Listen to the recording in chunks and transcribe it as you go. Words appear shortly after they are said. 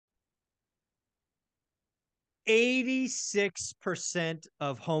86%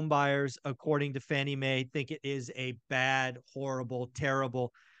 of home buyers, according to Fannie Mae, think it is a bad, horrible,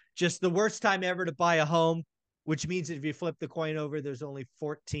 terrible, just the worst time ever to buy a home, which means if you flip the coin over, there's only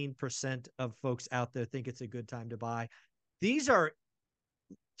 14% of folks out there think it's a good time to buy. These are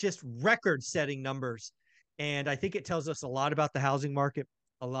just record setting numbers. And I think it tells us a lot about the housing market,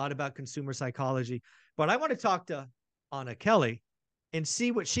 a lot about consumer psychology. But I want to talk to Anna Kelly and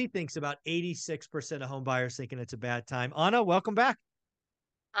see what she thinks about 86% of home buyers thinking it's a bad time. Anna, welcome back.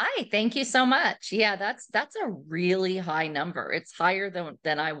 Hi, thank you so much. Yeah, that's a really high number. It's higher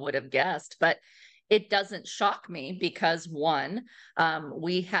than I would have guessed, but it doesn't shock me because one,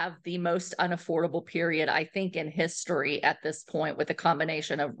 we have the most unaffordable period, I think, in history at this point, with a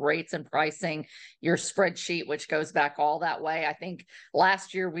combination of rates and pricing. Your spreadsheet, which goes back all that way, I think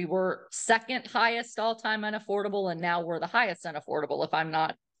last year we were second highest all-time unaffordable, and now we're the highest unaffordable, if I'm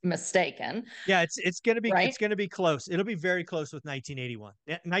not mistaken, Yeah, it's gonna be right? it's gonna be close. It'll be very close with 1981.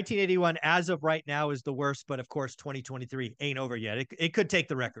 1981, as of right now, is the worst, but of course, 2023 ain't over yet. It could take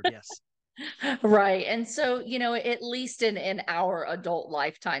the record. Yes. Right. And so, at least in our adult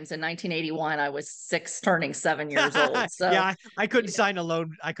lifetimes, in 1981, I was six turning 7 years old. Yeah, So, I couldn't sign a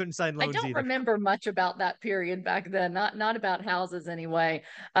loan. I couldn't sign I loans don't either. remember much about that period back then, not about houses anyway.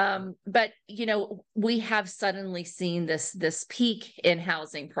 But we have suddenly seen this peak in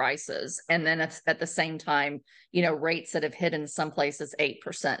housing prices, and then at the same time, rates that have hit in some places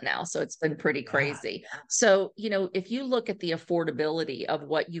 8% now. So it's been pretty Yeah. crazy. So if you look at the affordability of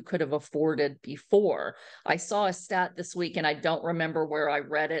what you could have afforded before, I saw a stat this week, and I don't remember where I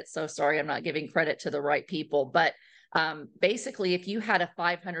read it. So sorry, I'm not giving credit to the right people, but basically, if you had a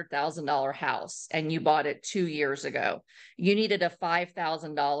 $500,000 house and you bought it 2 years ago, you needed a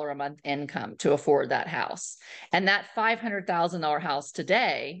 $5,000 a month income to afford that house. And that $500,000 house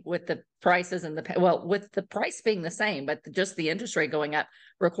today, with the prices and with the price being the same, but just the interest rate going up,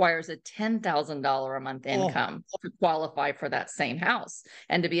 requires a $10,000 a month Oh, income to qualify for that same house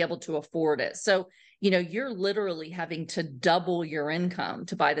and to be able to afford it. So, you're literally having to double your income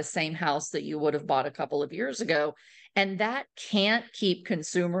to buy the same house that you would have bought a couple of years ago. And that can't keep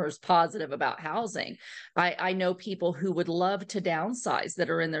consumers positive about housing. I know people who would love to downsize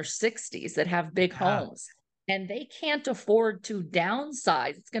that are in their 60s that have big yeah. homes, and they can't afford to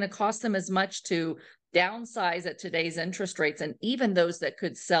downsize. It's going to cost them as much to downsize at today's interest rates. And even those that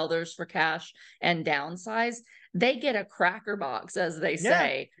could sell theirs for cash and downsize, they get a cracker box, as they Yeah.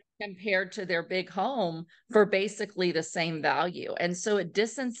 say, compared to their big home for basically the same value. And so it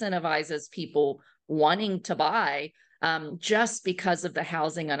disincentivizes people wanting to buy, just because of the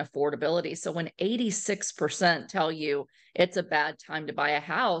housing unaffordability. So when 86% tell you it's a bad time to buy a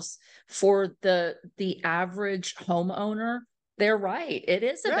house, for the average homeowner, they're right. It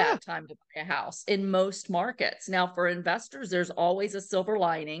is a Yeah. bad time to buy a house in most markets. Now, for investors, there's always a silver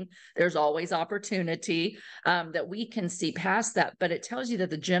lining. There's always opportunity, that we can see past that. But it tells you that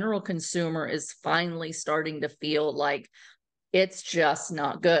the general consumer is finally starting to feel like it's just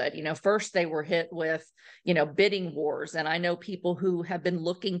not good. First they were hit with, bidding wars. And I know people who have been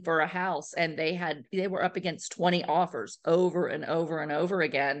looking for a house, and they were up against 20 offers over and over and over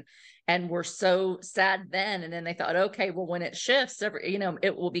again, and were so sad then. And then they thought, okay, well, when it shifts,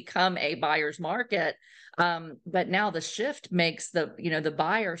 it will become a buyer's market. But now the shift makes the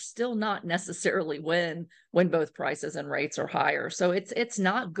buyer still not necessarily win when both prices and rates are higher. So it's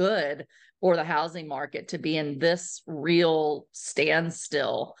not good for the housing market to be in this real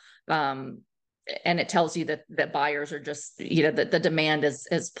standstill. And it tells you that buyers are just, that the demand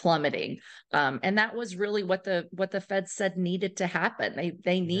is plummeting. And that was really what the Fed said needed to happen.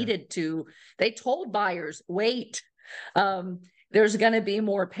 Yeah. They told buyers, wait, there's going to be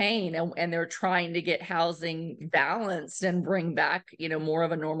more pain, and they're trying to get housing balanced and bring back, more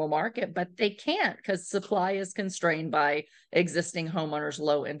of a normal market, but they can't because supply is constrained by existing homeowners'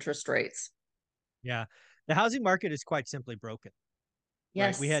 low interest rates. Yeah. The housing market is quite simply broken.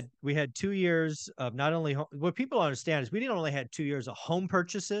 Right. We Yes. had we had 2 years of not only what people don't understand is we didn't only had 2 years of home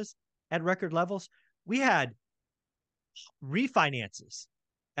purchases at record levels. We had refinances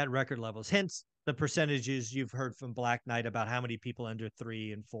at record levels. Hence the percentages you've heard from Black Knight about how many people under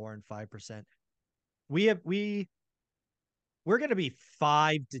 3 and 4 and 5%. We have we're going to be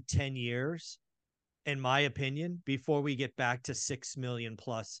 5 to 10 years, in my opinion, before we get back to 6 million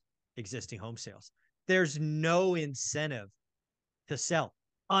plus existing home sales. There's no incentive to sell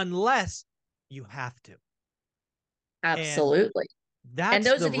unless you have to. And Absolutely. And that's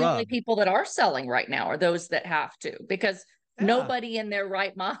those are the the only rub. people that are selling right now, are those that have to, because Yeah. nobody in their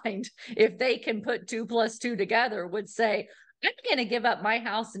right mind, if they can put two plus two together, would say, I'm going to give up my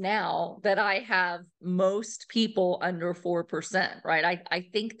house now that I have most people under 4%, right? I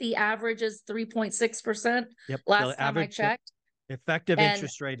think the average is 3.6% Yep. last The time I average, yep. checked. Effective And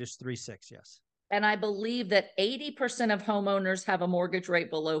interest rate is 3.6. Yes. and I believe that 80% of homeowners have a mortgage rate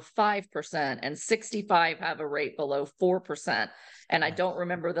below 5% and 65 have a rate below 4%. And I Oh. don't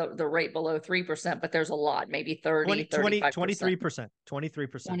remember the rate below 3%, but there's a lot, maybe 30, 35%. 23%,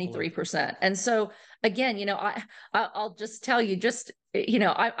 23% below 3. 23%. And so again, I'll just tell you,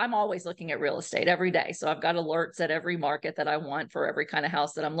 I'm always looking at real estate every day. So I've got alerts at every market that I want for every kind of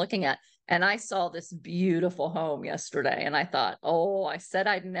house that I'm looking at. And I saw this beautiful home yesterday and I thought, oh, I said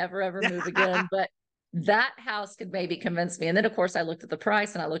I'd never ever move again, but that house could maybe convince me. And then of course I looked at the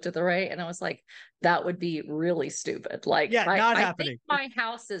price and I looked at the rate and I was like, that would be really stupid. Like Yeah, not I think happening. my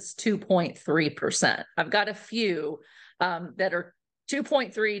house is 2.3%. I've got a few that are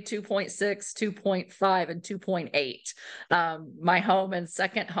 2.3, 2.6, 2.5, and 2.8. My home and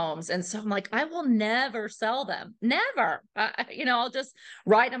second homes. And so I'm like, I will never sell them. Never. I'll just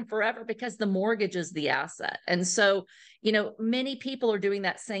write them forever because the mortgage is the asset. And so, many people are doing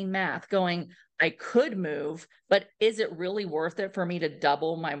that same math going, I could move, but is it really worth it for me to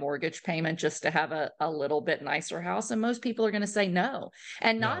double my mortgage payment just to have a little bit nicer house? And most people are going to say no.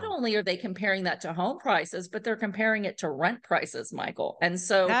 And not No. only are they comparing that to home prices, but they're comparing it to rent prices, Michael. And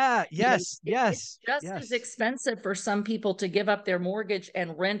so, Yeah, yes, it's yes, just as yes. expensive for some people to give up their mortgage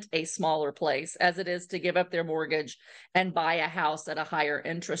and rent a smaller place as it is to give up their mortgage and buy a house at a higher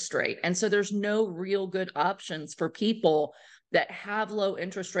interest rate. And so there's no real good options for people that have low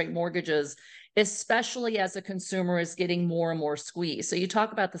interest rate mortgages, especially as a consumer is getting more and more squeezed. So you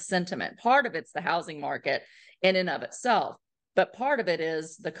talk about the sentiment. Part of it's the housing market in and of itself, but part of it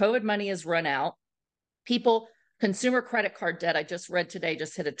is the COVID money has run out. Consumer credit card debt, I just read today,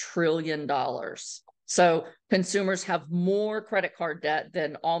 just hit $1 trillion. So consumers have more credit card debt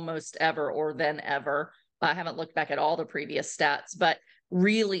than almost ever or than ever. I haven't looked back at all the previous stats, but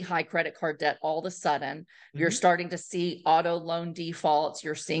really high credit card debt all of a sudden. You're starting to see auto loan defaults.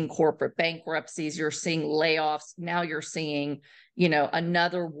 You're seeing corporate bankruptcies. You're seeing layoffs. Now you're seeing,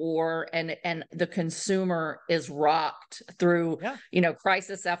 another war, and the consumer is rocked through, Yeah,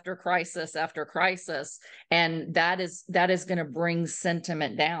 crisis after crisis after crisis. And that is going to bring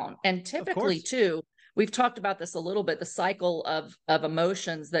sentiment down. And of typically course. too, we've talked about this a little bit, the cycle of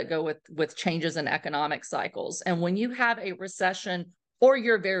emotions that go with changes in economic cycles. And when you have a recession or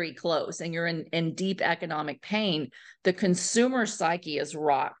you're very close and you're in deep economic pain, the consumer psyche is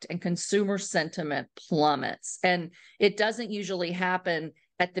rocked and consumer sentiment plummets. And it doesn't usually happen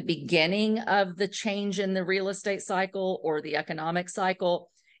at the beginning of the change in the real estate cycle or the economic cycle.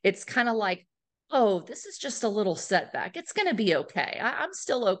 It's kind of like, oh, this is just a little setback. It's going to be okay. I'm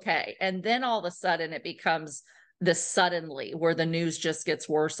still okay. And then all of a sudden it becomes this suddenly where the news just gets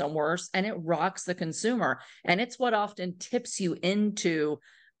worse and worse and it rocks the consumer. And it's what often tips you into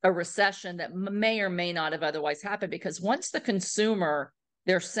a recession that may or may not have otherwise happened, because once the consumer,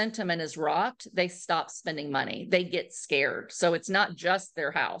 their sentiment is rocked, they stop spending money. They get scared. So it's not just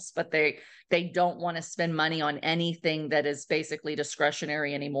their house, but they don't want to spend money on anything that is basically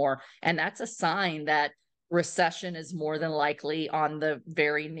discretionary anymore. And that's a sign that recession is more than likely on the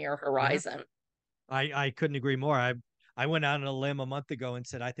very near Yeah. horizon. I couldn't agree more. I went out on a limb a month ago and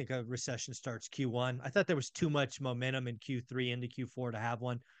said I think a recession starts Q1. I thought there was too much momentum in Q3 into Q4 to have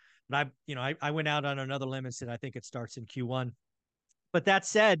one. But I went out on another limb and said I think it starts in Q1. But that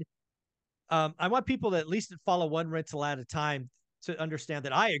said, I want people to at least follow one rental at a time to understand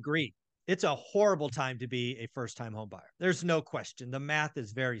that I agree. It's a horrible time to be a first-time home buyer. There's no question. The math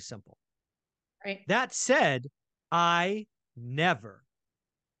is very simple. Right. That said, I never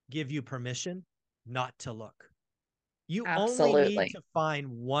give you permission not to look. You only need Absolutely. to find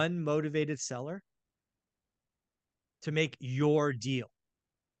one motivated seller to make your deal.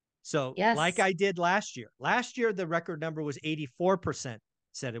 So, like Yes. I did last year. Last year, the record number was 84%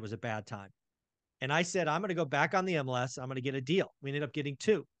 said it was a bad time. And I said, I'm going to go back on the MLS. I'm going to get a deal. We ended up getting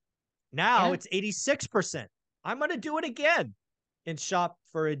two. Now Yeah. it's 86%. I'm going to do it again and shop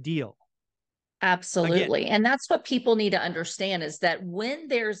for a deal. Again, Absolutely. And that's what people need to understand, is that when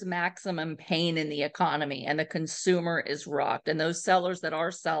there's maximum pain in the economy and the consumer is rocked, and those sellers that are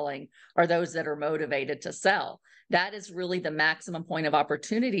selling are those that are motivated to sell, that is really the maximum point of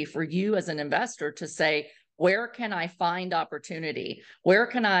opportunity for you as an investor to say, where can I find opportunity? Where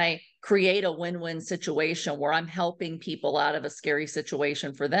can I create a win-win situation where I'm helping people out of a scary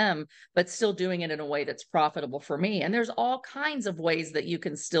situation for them, but still doing it in a way that's profitable for me? And there's all kinds of ways that you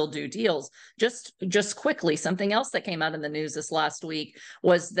can still do deals. Just quickly, something else that came out in the news this last week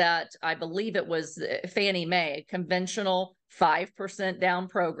was that I believe it was Fannie Mae, conventional 5% down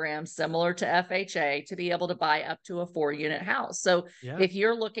program similar to FHA to be able to buy up to a 4-unit house. So Yeah. if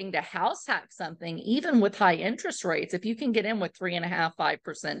you're looking to house hack something, even with high interest rates, if you can get in with 3.5%,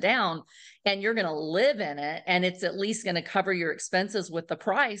 5% down, and you're going to live in it, and it's at least going to cover your expenses with the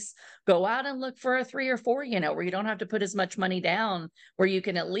price, go out and look for a 3 or 4 unit where you don't have to put as much money down, where you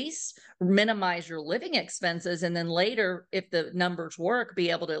can at least minimize your living expenses. And then later, if the numbers work,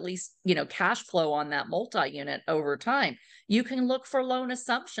 be able to at least, cash flow on that multi-unit over time. You can look for loan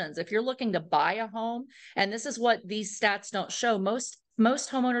assumptions. If you're looking to buy a home, and this is what these stats don't show, most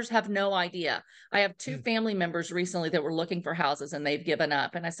homeowners have no idea. I have two Mm. family members recently that were looking for houses and they've given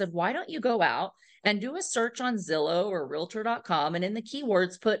up. And I said, why don't you go out and do a search on Zillow or realtor.com and in the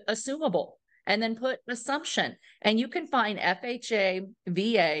keywords put assumable and then put assumption. And you can find FHA,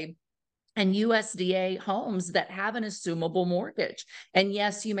 VA, and USDA homes that have an assumable mortgage. And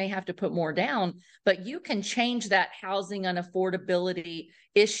yes, you may have to put more down, but you can change that housing unaffordability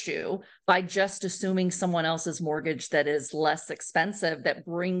issue by just assuming someone else's mortgage that is less expensive, that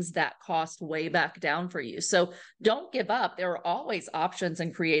brings that cost way back down for you. So don't give up. There are always options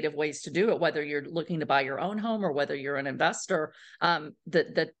and creative ways to do it, whether you're looking to buy your own home or whether you're an investor.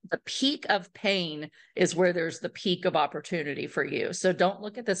 The peak of pain is where there's the peak of opportunity for you. So don't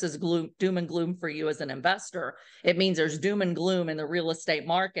look at this as doom and gloom for you as an investor. It means there's doom and gloom in the real estate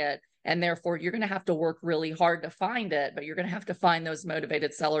market. And therefore, you're going to have to work really hard to find it, but you're going to have to find those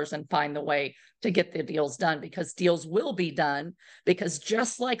motivated sellers and find the way to get the deals done, because deals will be done. Because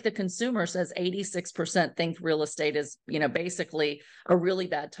just like the consumer says, 86% think real estate is, basically a really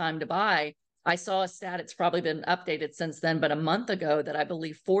bad time to buy. I saw a stat, it's probably been updated since then, but a month ago, that I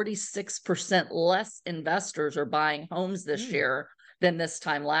believe 46% less investors are buying homes this Mm. year than this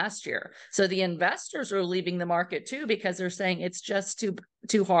time last year. So the investors are leaving the market too, because they're saying it's just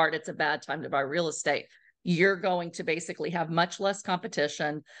too hard. It's a bad time to buy real estate. You're going to basically have much less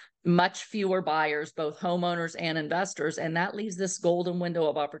competition, much fewer buyers, both homeowners and investors. And that leaves this golden window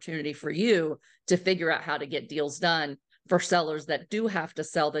of opportunity for you to figure out how to get deals done for sellers that do have to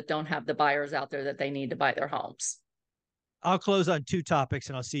sell, that don't have the buyers out there that they need to buy their homes. I'll close on two topics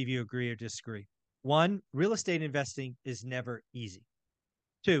and I'll see if you agree or disagree. One, real estate investing is never easy.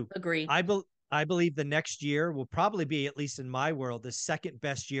 Two, Agree. I believe the next year will probably be, at least in my world, the second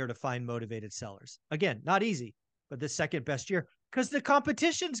best year to find motivated sellers. Again, not easy, but the second best year because the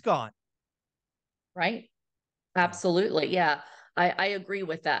competition's gone. Right? Yeah. Absolutely. Yeah. I agree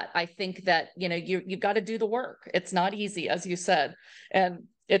with that. I think that, you've got to do the work. It's not easy, as you said. And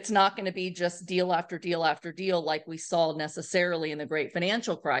it's not going to be just deal after deal after deal like we saw necessarily in the great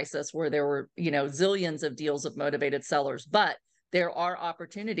financial crisis, where there were, zillions of deals of motivated sellers. But there are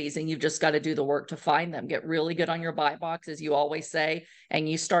opportunities, and you've just got to do the work to find them. Get really good on your buy box, as you always say, and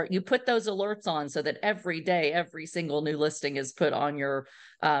you put those alerts on so that every day, every single new listing is put on your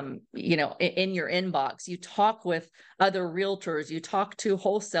in your inbox. You talk with other realtors, you talk to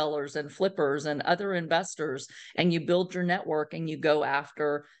wholesalers and flippers and other investors, and you build your network, and you go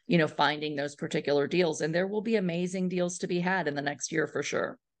after, finding those particular deals. And there will be amazing deals to be had in the next year for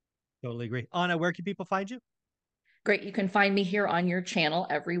sure. Totally agree. Anna, where can people find you? Great. You can find me here on your channel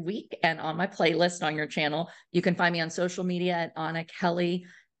every week and on my playlist on your channel. You can find me on social media at Anna Kelly,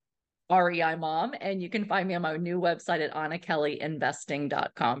 REI Mom, and you can find me on my new website at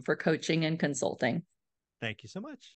AnnaKellyInvesting.com for coaching and consulting. Thank you so much.